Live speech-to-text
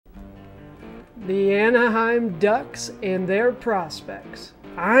the Anaheim Ducks and their prospects.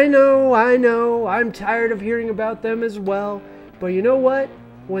 I know, I'm tired of hearing about them as well, but you know what?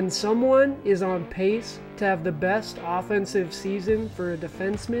 When someone is on pace to have the best offensive season for a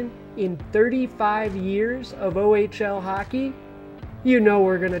defenseman in 35 years of OHL hockey, you know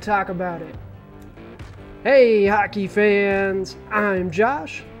we're going to talk about it. Hey hockey fans, I'm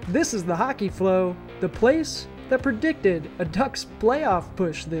Josh. This is the Hockey Flow, the place that predicted a Ducks playoff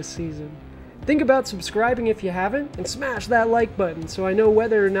push this season. Think about subscribing if you haven't, and smash that like button so I know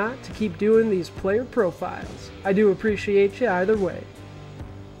whether or not to keep doing these player profiles. I do appreciate you either way.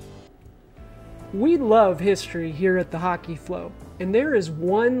 We love history here at the Hockey Flow, and there is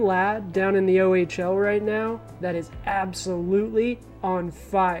one lad down in the OHL right now that is absolutely on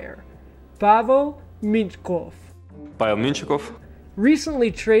fire. Pavel Mintyukov. Pavel Mintyukov. Recently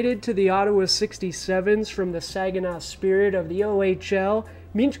traded to the Ottawa 67s from the Saginaw Spirit of the OHL,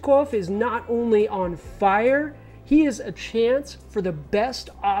 Mintyukov is not only on fire, he is a chance for the best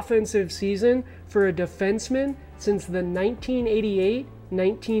offensive season for a defenseman since the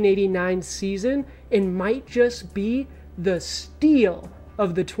 1988-1989 season and might just be the steal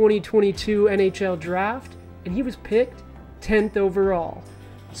of the 2022 NHL Draft, and he was picked 10th overall.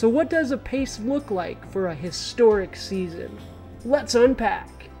 So what does a pace look like for a historic season? Let's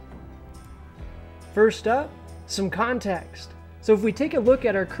unpack. First up, some context. So if we take a look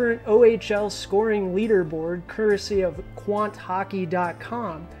at our current OHL scoring leaderboard, courtesy of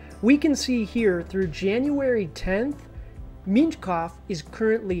QuantHockey.com, we can see here through January 10th, Mintyukov is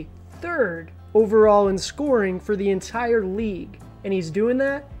currently 3rd overall in scoring for the entire league, and he's doing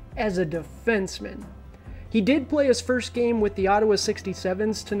that as a defenseman. He did play his first game with the Ottawa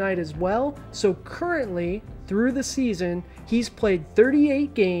 67s tonight as well, so currently, through the season, he's played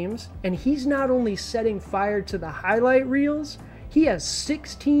 38 games, and he's not only setting fire to the highlight reels, he has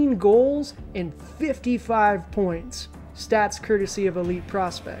 16 goals and 55 points. Stats courtesy of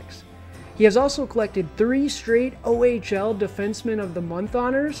EliteProspects. He has also collected 3 straight OHL Defenseman of the Month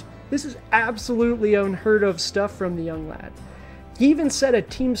honors. This is absolutely unheard of stuff from the young lad. He even set a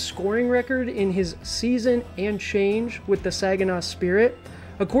team scoring record in his season and change with the Saginaw Spirit.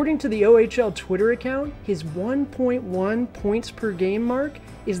 According to the OHL Twitter account, his 1.1 points per game mark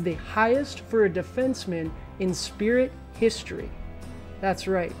is the highest for a defenseman in Spirit history. That's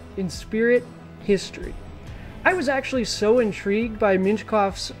right, in Spirit history. I was actually so intrigued by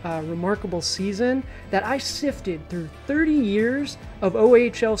Mintyukov's remarkable season that I sifted through 30 years of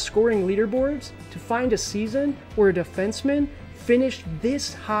OHL scoring leaderboards to find a season where a defenseman finished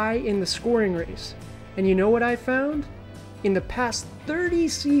this high in the scoring race. And you know what I found? In the past 30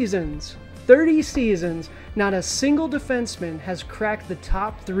 seasons, not a single defenseman has cracked the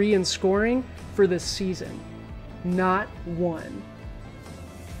top 3 in scoring for the season. Not one.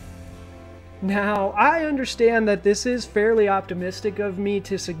 Now, I understand that this is fairly optimistic of me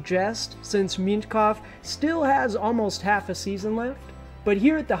to suggest since Mintyukov still has almost half a season left, but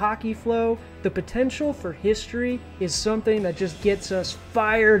here at the Hockey Flow, the potential for history is something that just gets us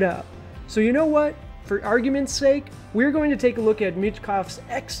fired up. So you know what? For argument's sake, we're going to take a look at Mintyukov's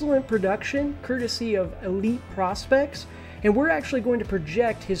excellent production, courtesy of EliteProspects, and we're actually going to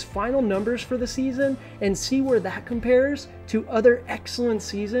project his final numbers for the season and see where that compares to other excellent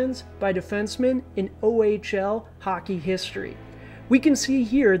seasons by defensemen in OHL hockey history. We can see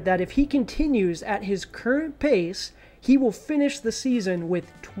here that if he continues at his current pace, he will finish the season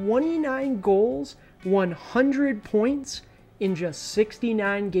with 29 goals, 100 points in just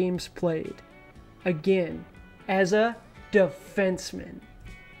 69 games played. Again, as a defenseman.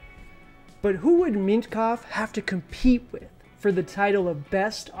 But who would Mintyukov have to compete with for the title of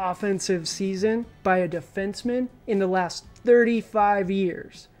best offensive season by a defenseman in the last 35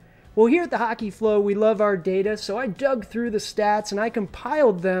 years? Well, here at the Hockey Flow, we love our data, so I dug through the stats and I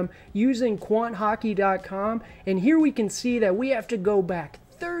compiled them using QuantHockey.com, and here we can see that we have to go back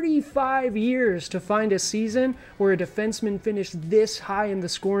 35 years to find a season where a defenseman finished this high in the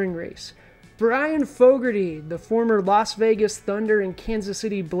scoring race. Brian Fogarty, the former Las Vegas Thunder and Kansas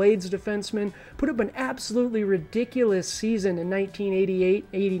City Blades defenseman, put up an absolutely ridiculous season in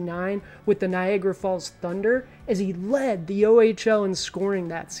 1988-89 with the Niagara Falls Thunder as he led the OHL in scoring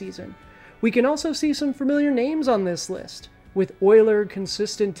that season. We can also see some familiar names on this list, with Oiler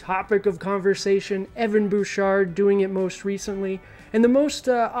consistent topic of conversation, Evan Bouchard doing it most recently, and the most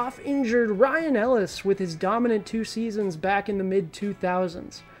off-injured Ryan Ellis with his dominant 2 seasons back in the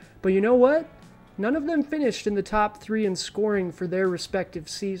mid-2000s. But you know what? None of them finished in the top 3 in scoring for their respective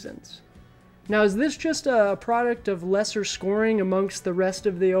seasons. Now, is this just a product of lesser scoring amongst the rest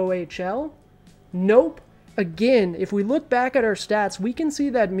of the OHL? Nope. Again, if we look back at our stats, we can see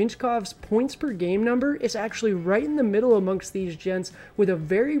that Mintyukov's points per game number is actually right in the middle amongst these gents with a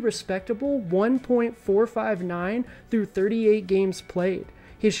very respectable 1.459 through 38 games played.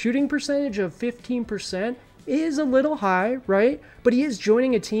 His shooting percentage of 15% is a little high, right? But he is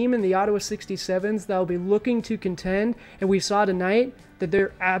joining a team in the Ottawa 67s that will be looking to contend, and we saw tonight that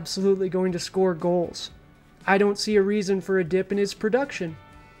they're absolutely going to score goals. I don't see a reason for a dip in his production.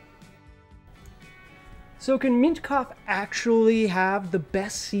 So can Mintyukov actually have the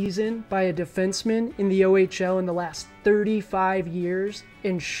best season by a defenseman in the OHL in the last 35 years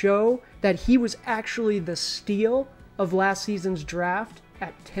and show that he was actually the steal of last season's draft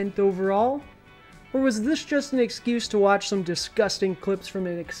at 10th overall? Or was this just an excuse to watch some disgusting clips from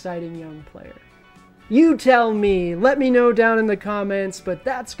an exciting young player? You tell me, let me know down in the comments, but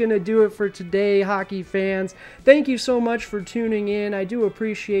that's going to do it for today, hockey fans. Thank you so much for tuning in. I do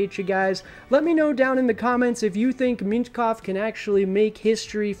appreciate you guys. Let me know down in the comments if you think Mintyukov can actually make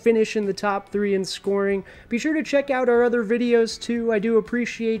history, finish in the top 3 in scoring. Be sure to check out our other videos too. I do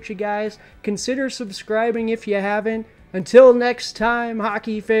appreciate you guys. Consider subscribing if you haven't. Until next time,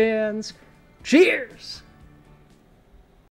 hockey fans, cheers!